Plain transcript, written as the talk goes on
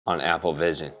on Apple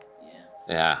Vision. Yeah.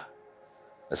 Yeah,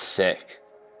 it's sick.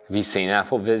 Have you seen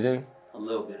Apple Vision? A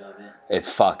little bit of it.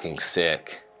 It's fucking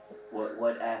sick.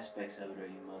 What aspects of it are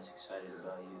you most excited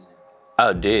about using?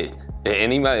 Oh, dude.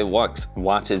 Anybody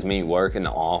watches me work in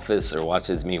the office or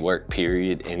watches me work,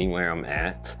 period, anywhere I'm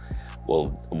at,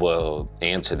 will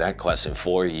answer that question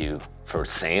for you, for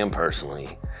Sam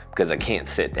personally, because I can't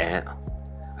sit down.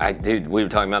 Dude, we were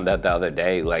talking about that the other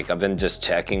day. Like, I've been just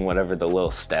checking whatever the little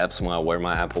steps when I wear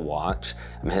my Apple Watch.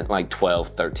 I'm hitting like 12,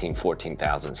 13,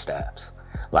 14,000 steps.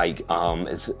 Like,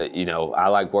 it's, you know, I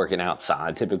like working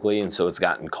outside typically, and so it's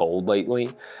gotten cold lately.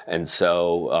 And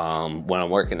so when I'm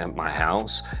working at my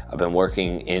house, I've been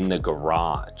working in the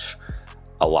garage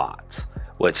a lot,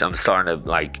 which I'm starting to,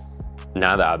 like,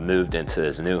 now that I've moved into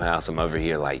this new house, I'm over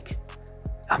here like,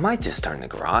 I might just turn the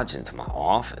garage into my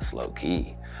office, low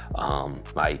key.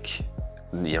 Like,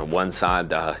 you know, one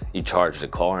side you charge the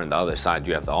car and the other side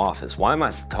you have the office. Why am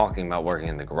I talking about working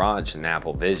in the garage in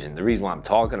Apple Vision? The reason why I'm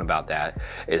talking about that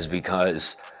is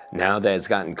because now that it's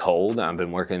gotten cold, I've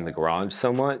been working in the garage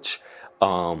so much,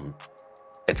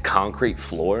 it's concrete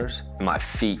floors, and my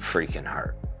feet freaking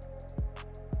hurt.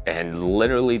 And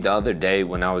literally the other day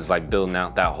when I was like building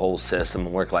out that whole system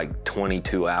and worked like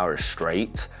 22 hours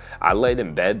straight, I laid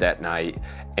in bed that night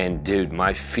and dude,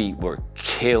 my feet were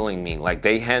killing me. Like,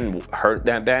 they hadn't hurt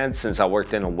that bad since I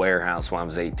worked in a warehouse when I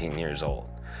was 18 years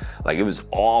old. Like, it was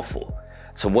awful.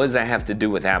 So what does that have to do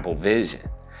with Apple Vision?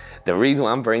 The reason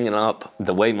I'm bringing up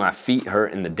the way my feet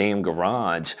hurt in the damn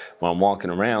garage when I'm walking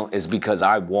around is because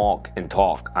I walk and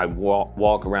talk. I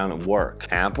walk around and work.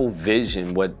 Apple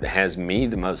Vision, what has me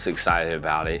the most excited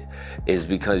about it is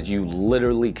because you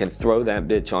literally can throw that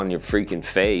bitch on your freaking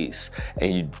face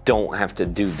and you don't have to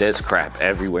do this crap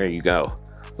everywhere you go,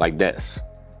 like this.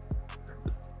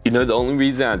 You know, the only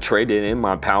reason I traded in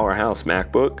my powerhouse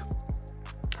MacBook,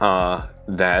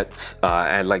 that I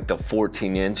had like the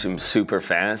 14-inch and super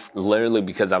fast, literally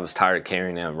because I was tired of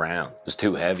carrying it around. It was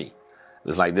too heavy. It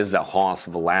was like, this is a hoss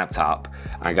of a laptop.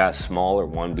 I got a smaller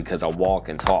one because I walk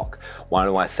and talk. Why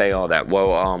do I say all that?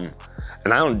 Well,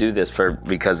 and I don't do this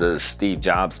because of the Steve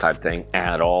Jobs type thing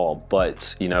at all,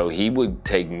 but you know, he would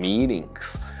take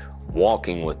meetings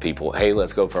walking with people. Hey,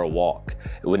 let's go for a walk.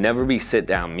 It would never be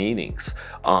sit-down meetings.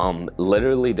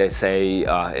 Literally, they say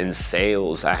in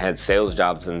sales, I had sales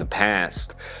jobs in the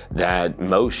past, that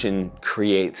motion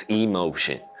creates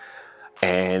emotion.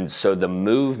 And so the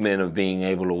movement of being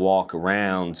able to walk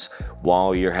around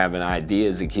while you're having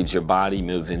ideas, it keeps your body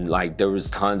moving. Like, there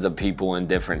was tons of people in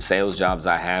different sales jobs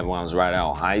I had when I was right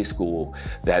out of high school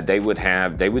that they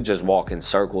would just walk in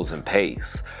circles and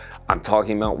pace. I'm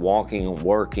talking about walking and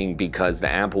working because the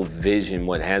Apple Vision,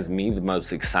 what has me the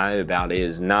most excited about it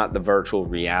is not the virtual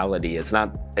reality. It's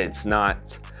not,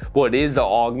 well, it is the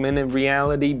augmented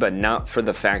reality, but not for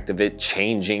the fact of it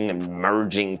changing and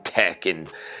merging tech and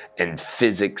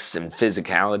physics and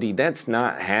physicality. That's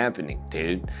not happening,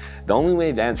 dude. The only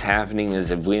way that's happening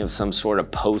is if we have some sort of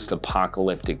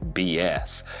post-apocalyptic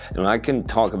BS. And I can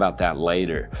talk about that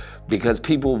later, because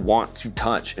people want to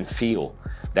touch and feel.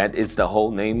 That is the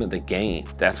whole name of the game.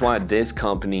 That's why this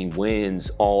company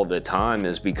wins all the time,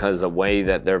 is because the way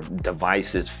that their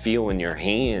devices feel in your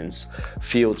hands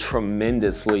feel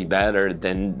tremendously better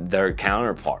than their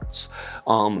counterparts.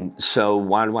 So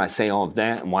why do I say all of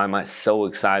that? And why am I so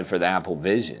excited for the Apple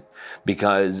Vision?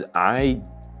 Because I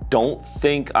don't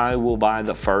think I will buy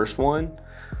the first one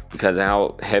because of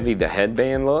how heavy the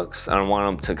headband looks. I don't want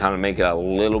them to kind of make it a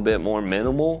little bit more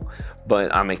minimal.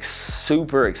 But I'm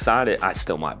super excited. I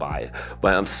still might buy it,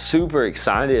 but I'm super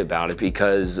excited about it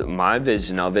because my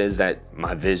vision of it is that,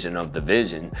 my vision of the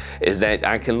vision is that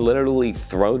I can literally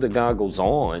throw the goggles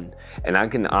on and I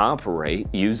can operate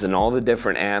using all the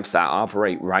different apps that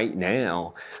operate right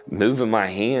now, moving my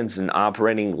hands and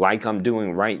operating like I'm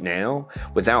doing right now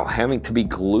without having to be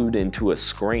glued into a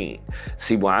screen.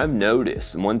 See, what I've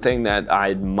noticed, one thing that I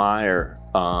admire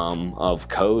of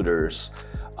coders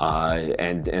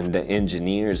and the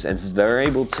engineers, is they're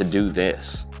able to do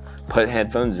this, put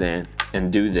headphones in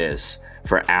and do this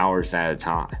for hours at a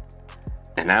time.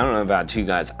 And I don't know about you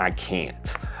guys, I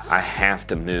can't. I have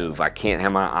to move. I can't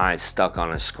have my eyes stuck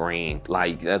on a screen.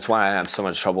 Like, that's why I have so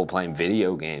much trouble playing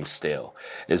video games still.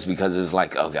 It's because it's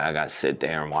like, okay, I gotta sit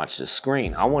there and watch the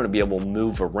screen. I wanna be able to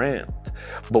move around.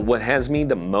 But what has me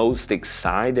the most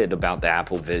excited about the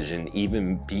Apple Vision,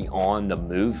 even beyond the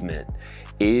movement,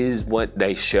 is what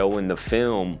they show in the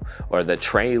film or the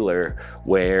trailer,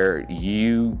 where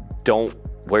you don't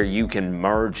where you can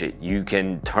merge it. You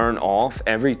can turn off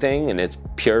everything and it's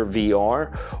pure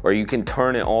VR, or you can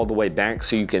turn it all the way back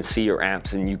so you can see your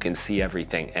apps and you can see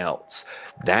everything else.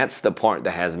 That's the part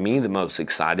that has me the most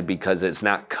excited, because it's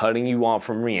not cutting you off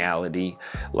from reality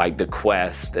like the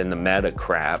Quest and the Meta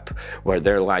crap, where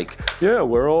they're like, yeah,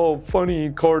 we're all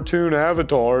funny cartoon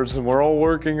avatars and we're all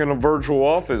working in a virtual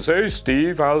office. Hey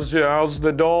Steve, how's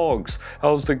the dogs?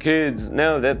 How's the kids?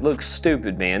 No, that looks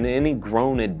stupid, man. Any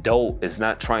grown adult is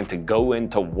not trying to go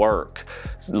into work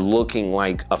looking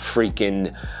like a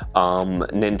freaking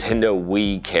Nintendo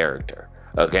Wii character,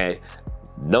 okay?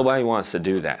 Nobody wants to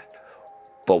do that.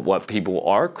 But what people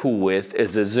are cool with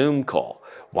is a Zoom call.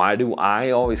 Why do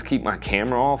I always keep my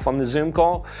camera off on the Zoom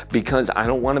call? Because I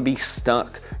don't want to be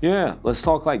stuck. Yeah, let's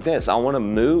talk like this. I want to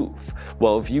move.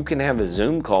 Well, if you can have a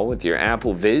Zoom call with your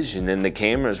Apple Vision and the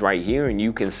camera's right here and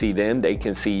you can see them, they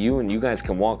can see you, and you guys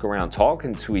can walk around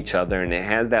talking to each other, and it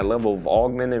has that level of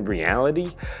augmented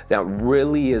reality that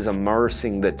really is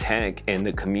immersing the tech and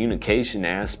the communication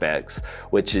aspects,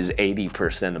 which is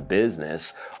 80% of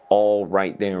business, all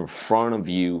right there in front of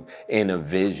you in a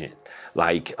vision,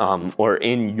 like or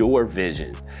in your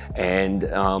vision. And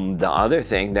the other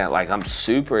thing that like I'm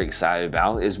super excited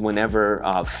about is whenever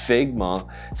Figma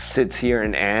sits here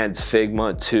and adds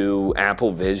Figma to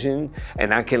Apple Vision,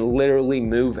 and I can literally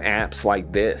move apps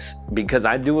like this, because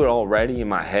I do it already in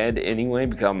my head anyway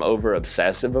because I'm over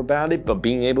obsessive about it. But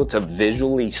being able to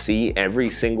visually see every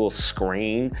single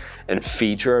screen and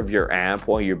feature of your app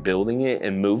while you're building it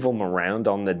and move them around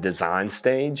on the design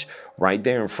stage right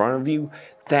there in front of you,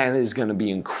 that is going to be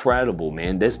incredible,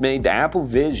 man. This made the Apple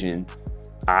Vision,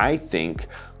 I think,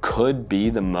 could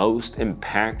be the most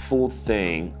impactful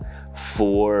thing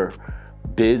for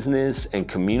business and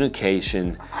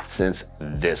communication since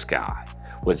this guy,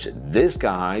 which this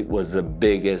guy was the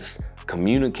biggest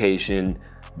communication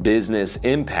business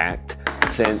impact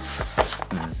since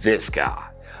this guy.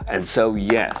 And so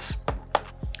yes,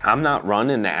 I'm not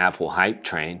running the Apple hype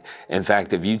train. In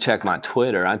fact, if you check my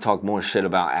Twitter, I talk more shit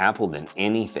about Apple than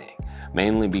anything,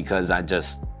 mainly because I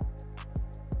just,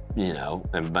 you know,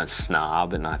 am a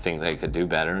snob and I think they could do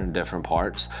better in different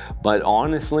parts. But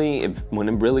honestly, when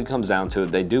it really comes down to it,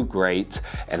 they do great.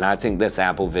 And I think this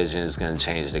Apple Vision is going to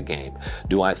change the game.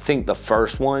 Do I think the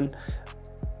first one?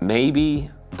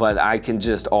 Maybe, but I can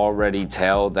just already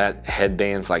tell that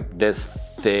headband's like this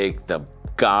thick, the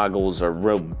goggles are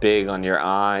real big on your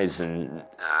eyes, and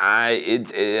I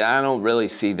don't really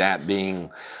see that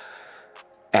being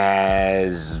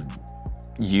as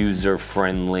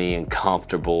user-friendly and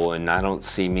comfortable, and I don't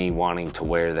see me wanting to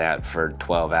wear that for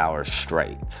 12 hours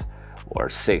straight or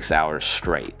 6 hours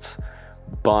straight.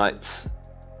 But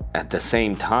at the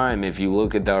same time, if you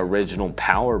look at the original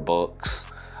PowerBooks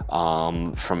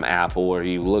from Apple, or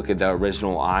you look at the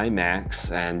original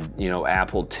iMacs and, you know,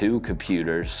 Apple II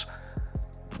computers,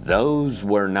 those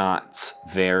were not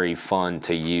very fun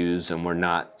to use and were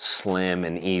not slim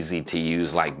and easy to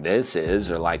use like this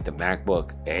is, or like the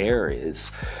MacBook Air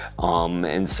is.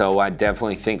 And so I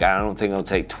definitely think, I don't think it'll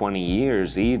take 20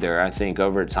 years either. I think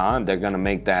over time they're gonna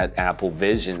make that Apple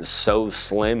Vision so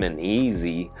slim and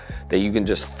easy that you can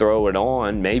just throw it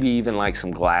on, maybe even like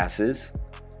some glasses.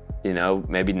 You know,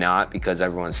 maybe not, because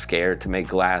everyone's scared to make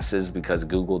glasses because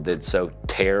Google did so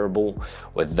terrible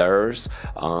with theirs.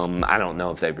 I don't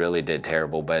know if they really did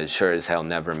terrible, but it sure as hell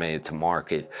never made it to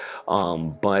market.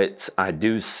 But I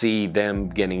do see them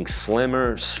getting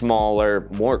slimmer, smaller,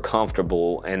 more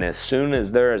comfortable. And as soon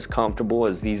as they're as comfortable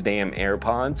as these damn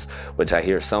AirPods, which I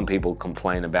hear some people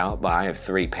complain about, but I have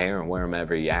 3 pair and wear them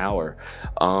every hour.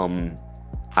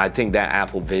 I think that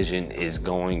Apple Vision is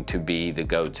going to be the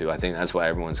go-to. I think that's what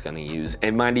everyone's going to use.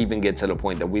 It might even get to the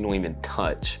point that we don't even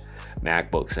touch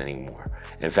MacBooks anymore.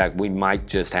 In fact, we might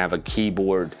just have a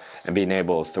keyboard and being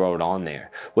able to throw it on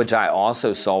there, which I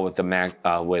also saw with the Mac,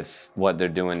 with what they're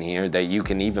doing here, that you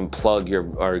can even plug your,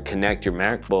 or connect your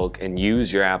MacBook and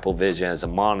use your Apple Vision as a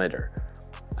monitor.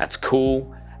 That's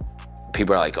cool.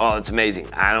 People are like, oh, it's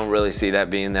amazing. I don't really see that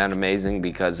being that amazing,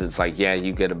 because it's like, yeah,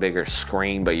 you get a bigger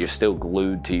screen, but you're still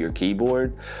glued to your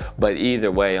keyboard. But either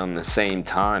way, on the same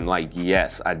time, like,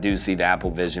 yes, I do see the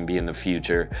Apple Vision being the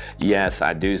future. Yes,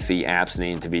 I do see apps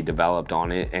needing to be developed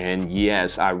on it. And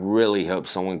yes, I really hope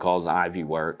someone calls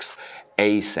Ivyworks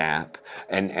ASAP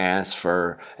and asks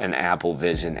for an Apple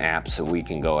Vision app so we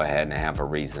can go ahead and have a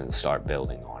reason to start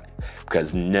building on it.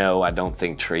 Because no, I don't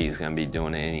think Tree is going to be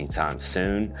doing it anytime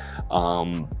soon.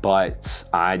 But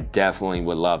I definitely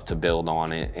would love to build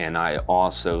on it. And I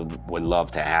also would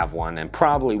love to have one, and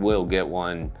probably will get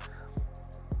one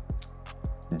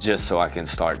just so I can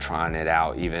start trying it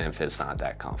out, even if it's not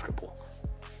that comfortable.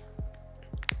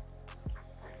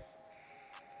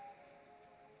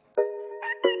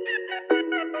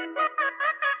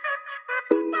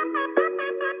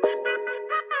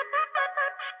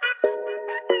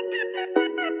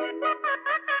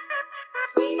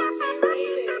 You're